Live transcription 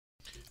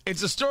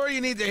It's a story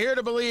you need to hear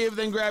to believe,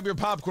 then grab your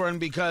popcorn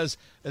because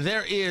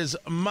there is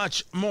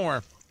much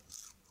more.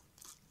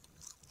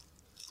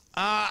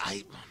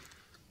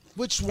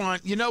 Which one?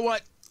 You know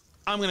what?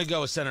 I'm going to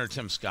go with Senator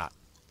Tim Scott.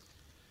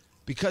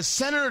 Because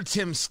Senator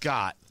Tim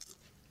Scott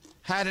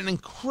had an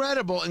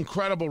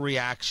incredible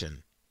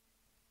reaction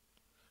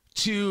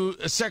to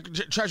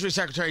Treasury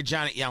Secretary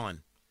Janet Yellen.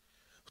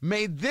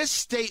 Made this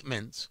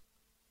statement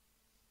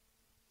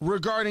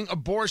regarding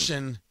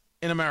abortion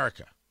in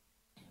America.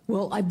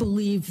 Well, I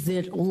believe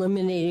that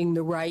eliminating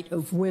the right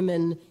of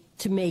women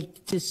to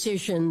make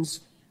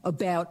decisions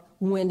about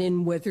when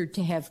and whether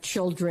to have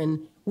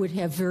children would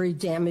have very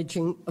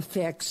damaging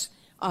effects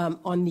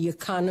on the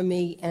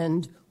economy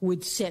and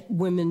would set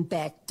women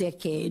back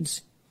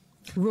decades.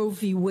 Roe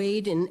v.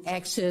 Wade and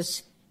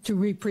access to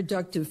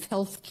reproductive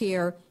health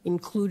care,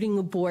 including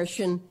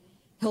abortion,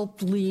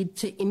 helped lead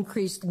to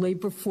increased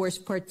labor force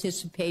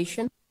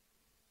participation.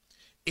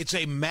 It's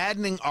a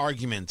maddening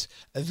argument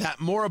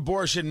that more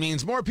abortion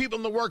means more people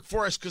in the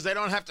workforce because they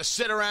don't have to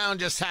sit around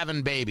just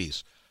having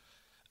babies.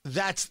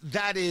 That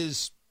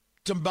is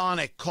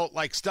demonic,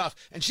 cult-like stuff.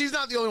 And she's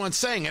not the only one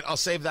saying it. I'll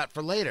save that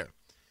for later.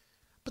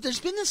 But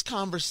there's been this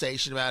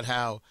conversation about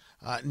how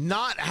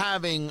not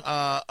having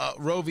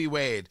Roe v.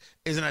 Wade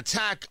is an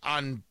attack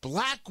on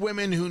black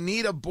women who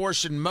need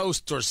abortion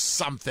most or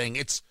something.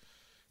 It's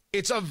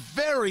a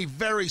very,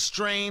 very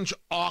strange,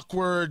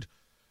 awkward,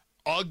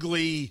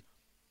 ugly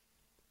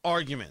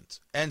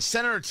argument. And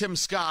Senator Tim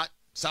Scott,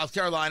 South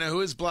Carolina,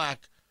 who is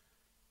black,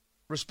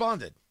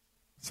 responded.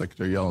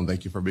 Secretary Yellen,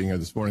 thank you for being here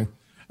this morning.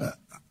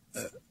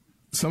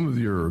 Some of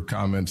your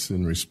comments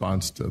in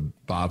response to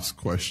Bob's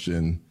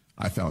question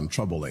I found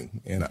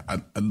troubling. And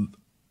I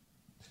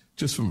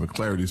just from a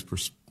clarity's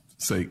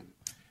sake,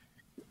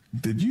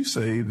 did you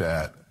say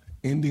that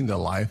ending the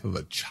life of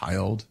a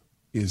child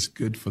is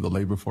good for the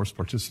labor force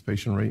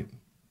participation rate?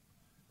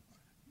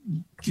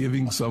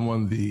 Giving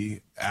someone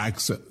the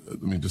access,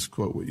 let me just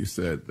quote what you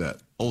said, that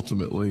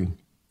ultimately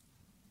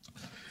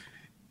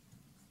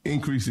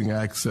increasing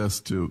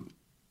access to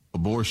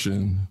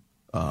abortion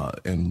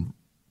and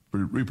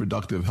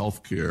reproductive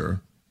health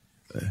care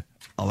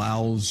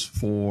allows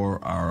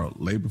for our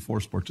labor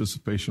force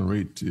participation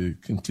rate to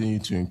continue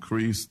to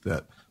increase,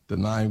 that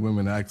denying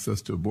women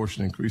access to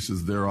abortion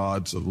increases their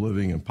odds of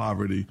living in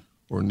poverty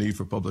or need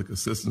for public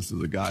assistance.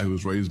 As a guy who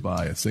was raised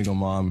by a single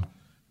mom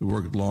who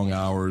worked long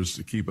hours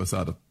to keep us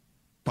out of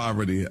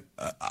poverty,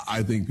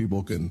 I think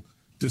people can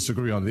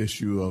disagree on the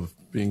issue of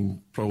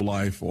being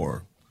pro-life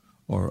or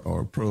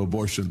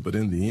pro-abortion, but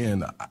in the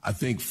end, I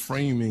think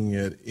framing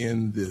it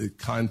in the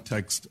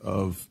context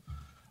of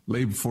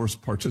labor force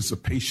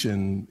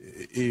participation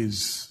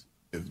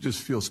it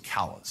just feels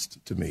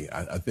calloused to me.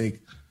 I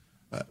think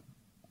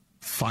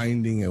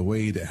finding a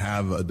way to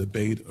have a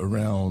debate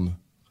around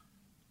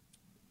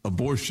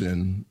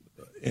abortion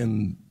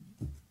in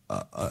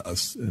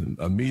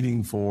a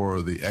meeting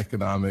for the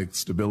economic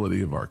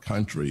stability of our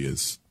country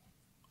is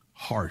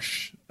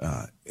harsh.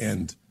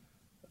 And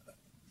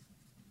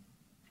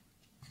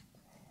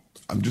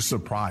I'm just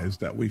surprised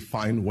that we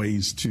find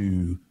ways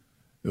to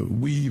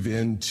weave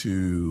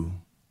into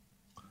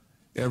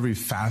every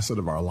facet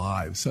of our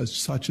lives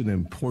such an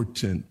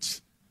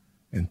important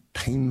and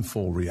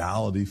painful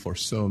reality for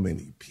so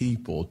many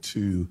people,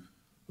 to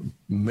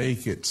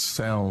make it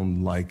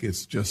sound like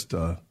it's just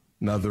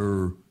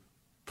another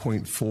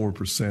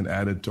 0.4%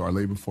 added to our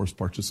labor force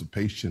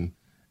participation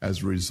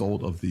as a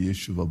result of the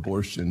issue of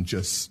abortion.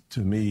 Just, to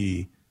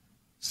me,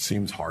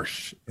 seems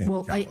harsh.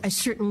 Well, I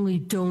certainly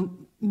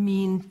don't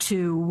mean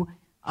to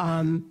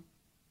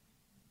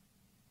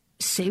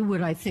say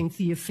what I think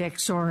the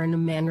effects are in a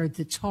manner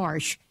that's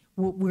harsh.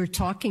 What we're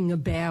talking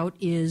about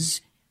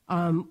is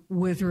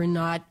whether or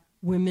not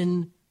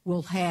women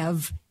will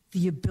have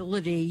the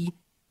ability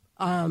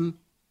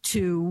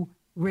to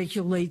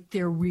regulate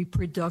their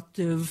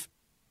reproductive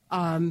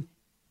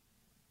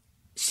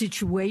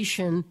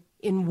situation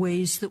in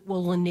ways that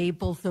will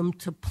enable them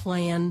to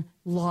plan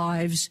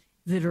lives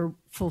that are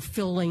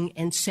fulfilling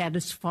and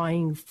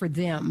satisfying for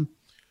them.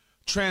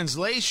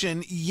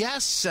 Translation,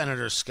 yes,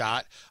 Senator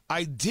Scott,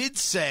 I did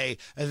say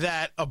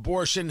that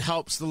abortion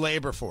helps the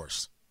labor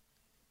force.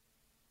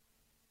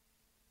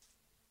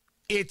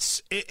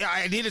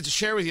 I needed to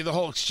share with you the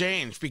whole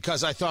exchange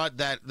because I thought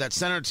that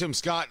Senator Tim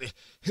Scott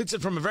hits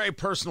it from a very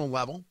personal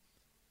level.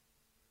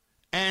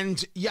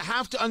 And you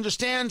have to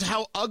understand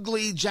how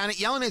ugly Janet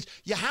Yellen is.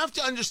 You have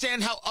to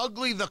understand how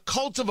ugly the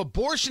cult of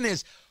abortion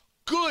is.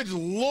 Good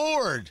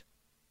Lord.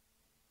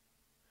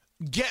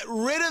 Get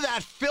rid of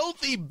that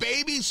filthy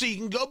baby so you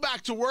can go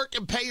back to work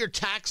and pay your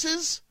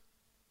taxes?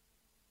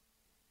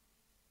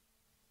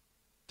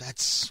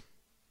 It's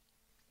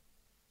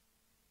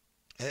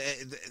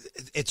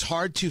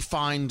hard to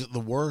find the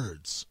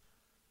words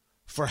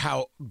for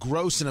how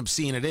gross and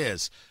obscene it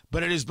is.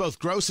 But it is both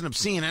gross and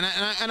obscene.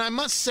 And I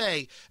must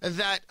say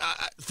that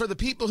for the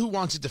people who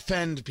want to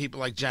defend people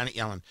like Janet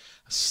Yellen,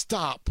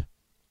 stop.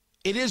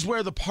 It is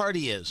where the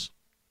party is.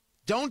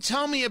 Don't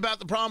tell me about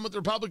the problem with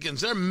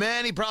Republicans. There are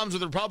many problems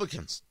with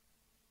Republicans.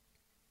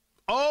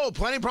 Oh,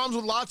 plenty of problems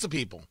with lots of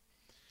people.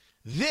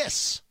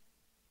 This,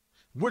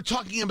 we're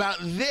talking about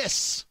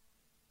this.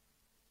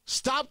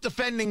 Stop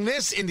defending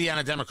this,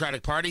 Indiana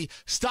Democratic Party.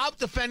 Stop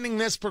defending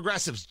this,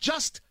 progressives.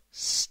 Just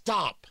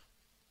stop.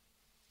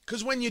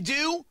 Because when you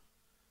do,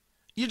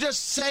 you're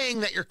just saying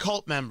that you're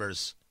cult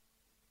members.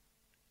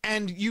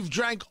 And you've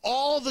drank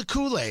all the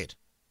Kool-Aid.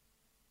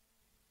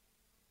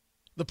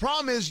 The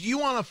problem is you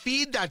want to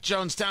feed that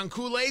Jonestown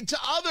Kool-Aid to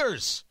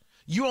others.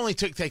 You only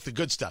take the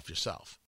good stuff yourself.